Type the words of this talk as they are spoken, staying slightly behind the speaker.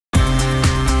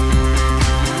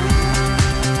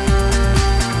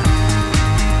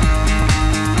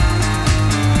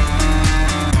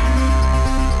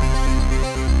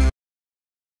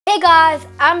guys,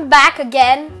 I'm back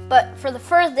again, but for the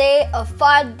first day of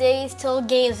 5 days till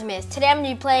Gamesmas. Today I'm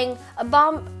going to be playing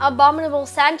Abominable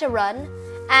Santa Run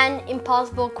and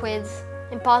Impossible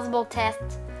Test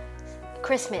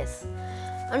Christmas.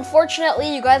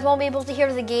 Unfortunately, you guys won't be able to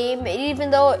hear the game, even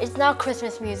though it's not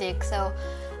Christmas music, so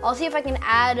I'll see if I can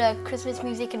add Christmas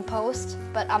music in post,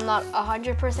 but I'm not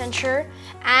 100% sure.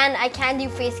 And I can do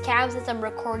face cam since I'm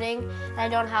recording and I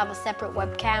don't have a separate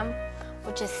webcam,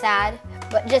 which is sad.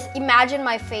 But just imagine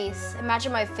my face.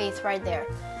 Imagine my face right there.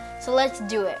 So let's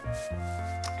do it.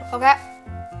 Okay.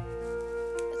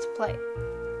 Let's play.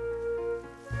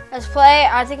 Let's play.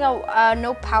 I think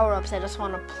no power-ups. I just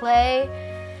want to play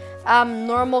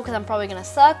normal because I'm probably going to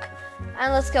suck.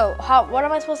 And let's go. What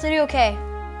am I supposed to do? Okay.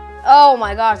 Oh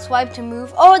my god, swipe to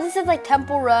move. Oh, this is like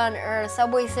Temple Run or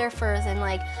Subway Surfers and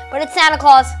like, but it's Santa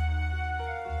Claus.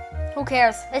 Who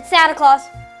cares? It's Santa Claus.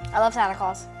 I love Santa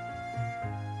Claus.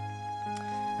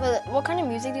 But what kind of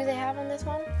music do they have on this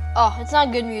one? Oh, it's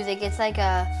not good music. It's like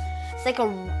a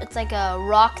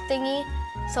rock thingy.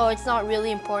 So it's not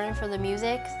really important for the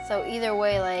music. So either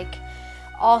way, like,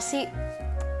 I'll see.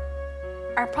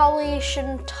 I probably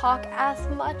shouldn't talk as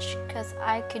much because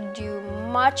I could do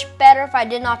much better if I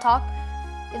did not talk.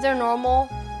 Is there normal?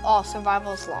 Oh,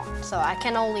 survival is long, so I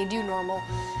can only do normal.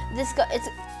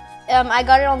 I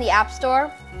got it on the App Store.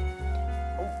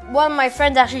 One of my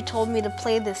friends actually told me to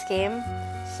play this game.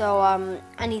 So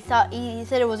and he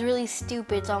said it was really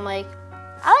stupid. So I'm like,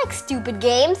 I like stupid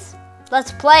games.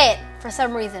 Let's play it for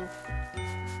some reason.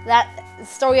 That's the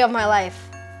story of my life.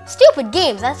 Stupid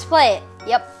games. Let's play it.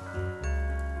 Yep.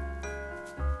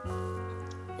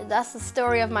 That's the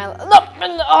story of my life. Oh,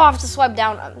 I have to swipe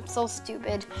down. I'm so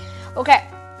stupid. Okay.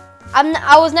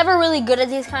 I was never really good at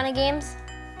these kind of games.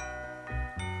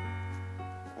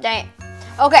 Dang.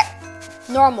 Okay.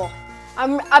 Normal.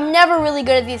 I'm never really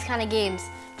good at these kind of games.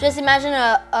 Just imagine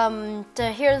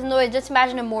to hear the noise, just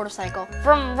imagine a motorcycle.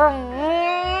 Vroom, vroom.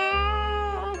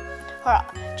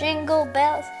 Jingle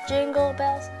bells, jingle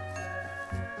bells.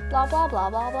 Blah, blah, blah,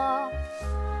 blah, blah.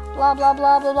 Blah, blah,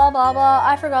 blah, blah, blah, blah, blah.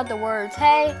 I forgot the words.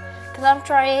 Hey, because I'm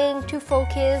trying to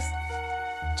focus.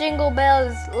 Jingle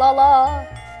bells, la la.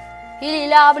 Hee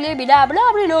la blah blah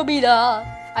blah blah blah.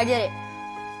 I did it.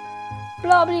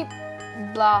 Blah blah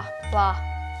blah blah.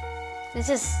 This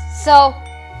is so.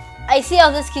 I see how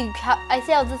this kid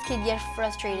gets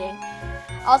frustrating.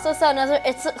 Also saw another.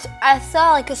 I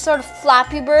saw like a sort of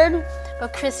Flappy Bird,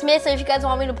 but Christmas. So if you guys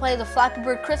want me to play the Flappy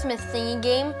Bird Christmas thingy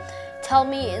game, tell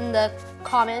me in the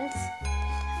comments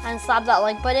and slap that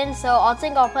like button. So I'll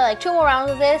play like 2 more rounds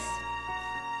of this.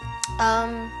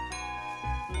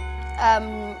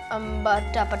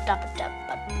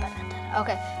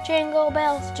 Okay, jingle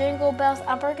bells.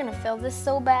 I'm probably gonna fail this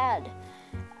so bad.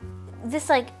 This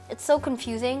it's so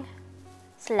confusing.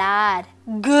 Slide.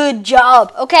 Good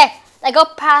job. Okay, I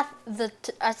got past the.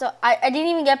 I didn't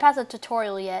even get past the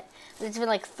tutorial yet. It's been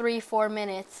like 3-4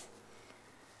 minutes.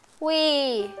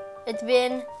 Wee. It's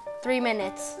been 3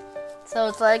 minutes. So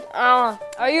it's like, are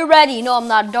you ready? No, I'm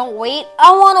not. Don't wait.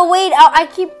 I want to wait. I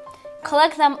keep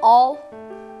collect them all.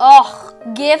 Oh,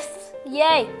 gifts.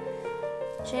 Yay.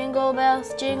 Jingle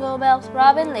bells,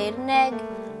 Robin laid an egg.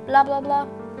 Blah, blah, blah.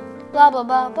 Blah, blah,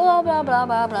 blah, blah, blah, blah,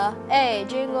 blah, blah. Hey,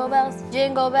 jingle bells,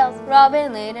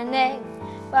 Robin laid an egg.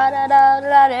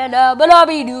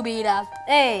 Ba-da-da-da-da-da-ba-da-bee-doo-bee-da.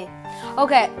 Hey.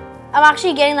 Okay, I'm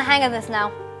actually getting the hang of this now.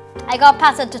 I got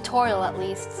past the tutorial at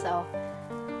least, so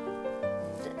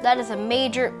that is a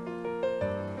major.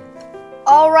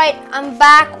 All right, I'm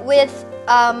back with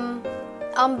the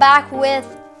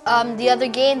other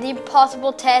game, the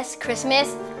Impossible Test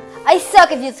Christmas. I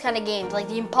suck at these kind of games, like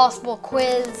the Impossible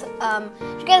Quiz. If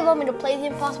you guys want me to play the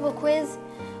Impossible Quiz,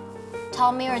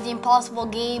 tell me, or the Impossible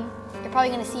Game. You're probably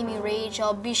gonna see me rage.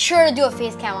 I'll be sure to do a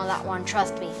face cam on that one,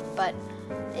 trust me. But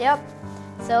yep.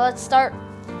 So let's start.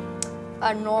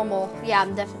 Normal. Yeah,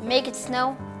 I'm definitely. Make it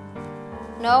snow.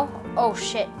 No? Oh,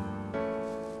 shit.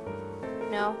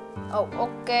 No. Oh,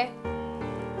 okay.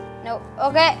 No.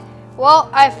 Okay. Well,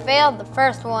 I failed the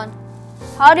first one.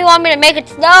 How do you want me to make it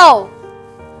snow?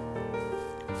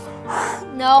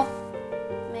 No.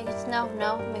 Make it snow.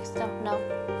 No. Make it snow. No.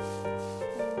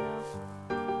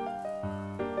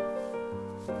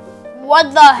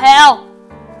 What the hell?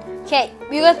 Okay,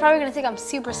 you guys probably gonna think I'm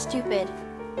super stupid.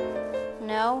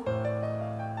 No.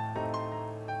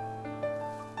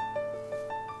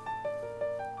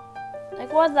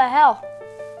 Like, what the hell?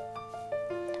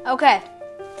 Okay,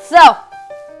 so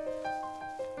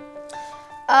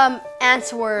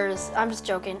answers. I'm just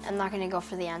joking. I'm not gonna go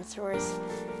for the answers.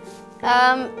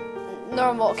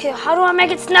 Normal. Okay, how do I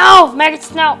make it snow? Make it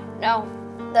snow. No.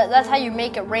 that's how you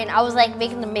make it rain. I was like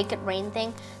making the make it rain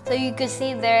thing. So you could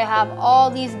see there I have all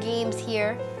these games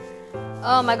here.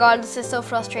 Oh my god, this is so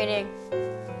frustrating.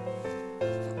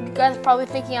 You guys are probably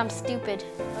thinking I'm stupid.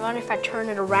 I wonder if I turn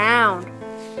it around.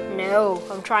 No,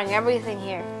 I'm trying everything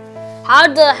here. How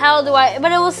the hell do I,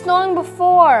 but it was snowing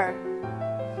before.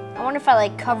 I wonder if I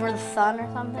like cover the sun or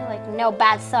something. Like, no,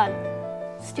 bad sun.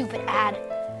 Stupid ad.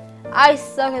 I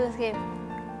suck at this game.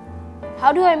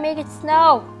 How do I make it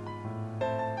snow?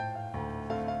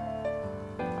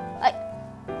 Like,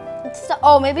 it's not,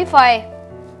 oh, maybe if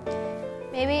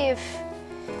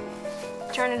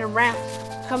turn it around.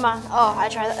 Come on. Oh, I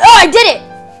tried that. Oh, I did it!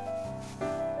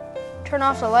 Turn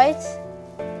off the lights.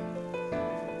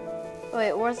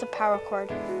 Wait, where's the power cord?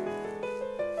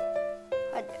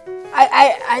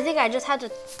 I think I just had to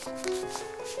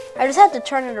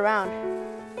turn it around.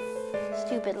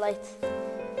 Stupid lights.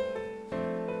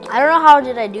 I don't know how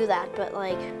did I do that, but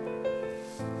like,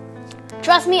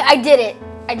 trust me, I did it.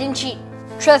 I didn't cheat.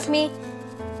 Trust me,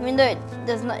 even though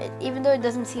it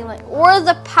doesn't seem like. Where's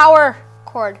the power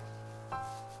cord?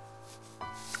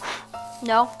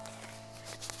 No.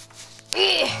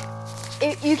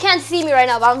 You can't see me right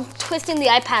now, but I'm twisting the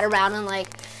iPad around and like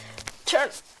turn.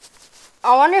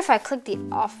 I wonder if I click the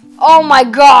off. Oh my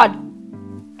god!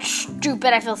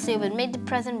 Stupid, I feel stupid. Made the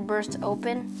present burst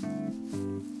open.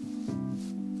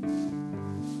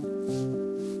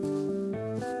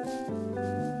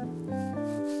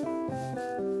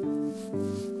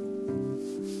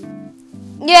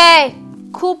 Yay!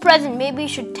 Cool present. Maybe you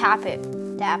should tap it.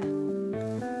 Tap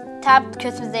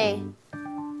Christmas Day.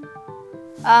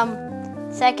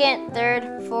 Second,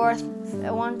 third, fourth,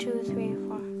 1, 2, 3,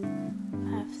 4,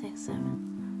 5, 6, 7.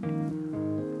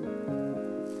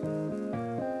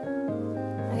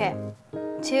 Okay.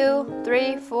 2,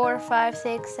 3, 4, 5,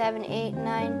 6, 7, 8,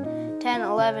 9, 10,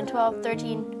 11, 12,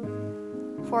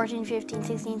 13, 14, 15,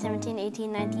 16, 17,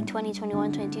 18, 19, 20,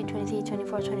 21, 22, 23,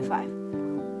 24, 25.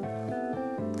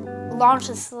 Launch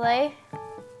the sleigh.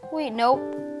 Wait, nope.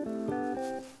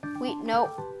 Wait, nope.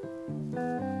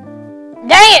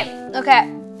 Dang it!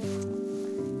 Okay.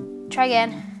 Try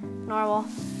again. Normal.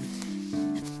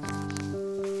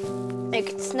 Make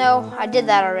it snow. I did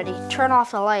that already. Turn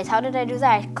off the lights. How did I do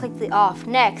that? I clicked the off.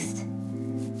 Next.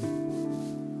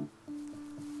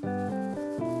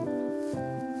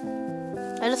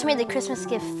 I just made the Christmas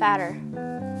gift fatter.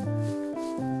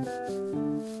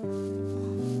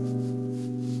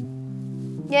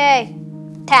 Yay.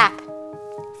 Tap.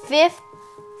 Fifth,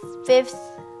 6th,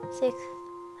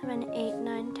 7, 8,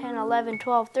 9, 10, 11,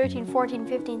 12, 13, 14,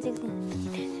 15,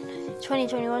 16, 20,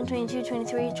 21, 22,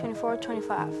 23, 24,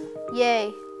 25.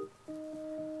 Yay.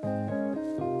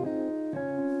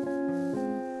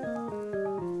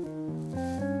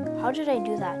 How did I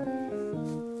do that?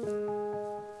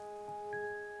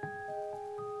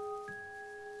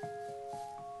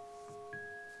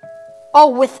 Oh,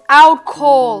 without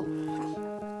coal.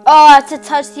 Oh, I have to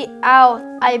touch the out.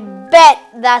 I bet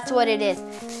that's what it is.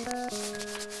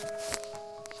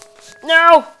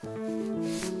 No!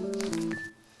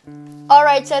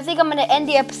 Alright, so I think I'm going to end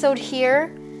the episode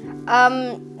here.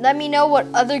 Let me know what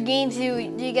other games do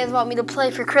you guys want me to play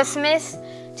for Christmas.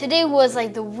 Today was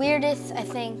like the weirdest, I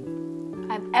think,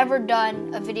 I've ever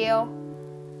done a video.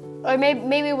 Or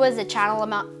maybe it was a channel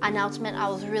announcement. I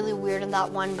was really weird in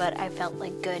that one, but I felt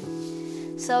like good.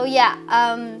 So yeah,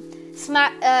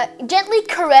 gently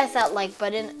caress that like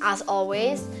button as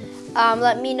always.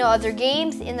 Let me know other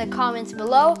games in the comments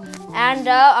below, and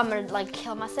I'm gonna like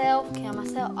kill myself.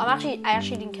 I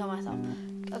actually didn't kill myself.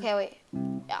 Okay, wait.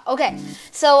 Yeah. Okay.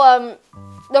 So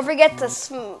don't forget to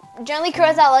gently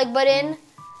caress that like button.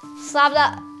 Slap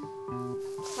that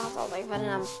like button.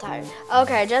 I'm tired.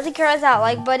 Okay, gently caress that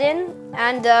like button,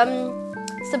 and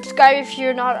subscribe if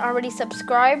you're not already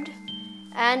subscribed.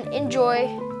 And enjoy.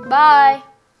 Bye.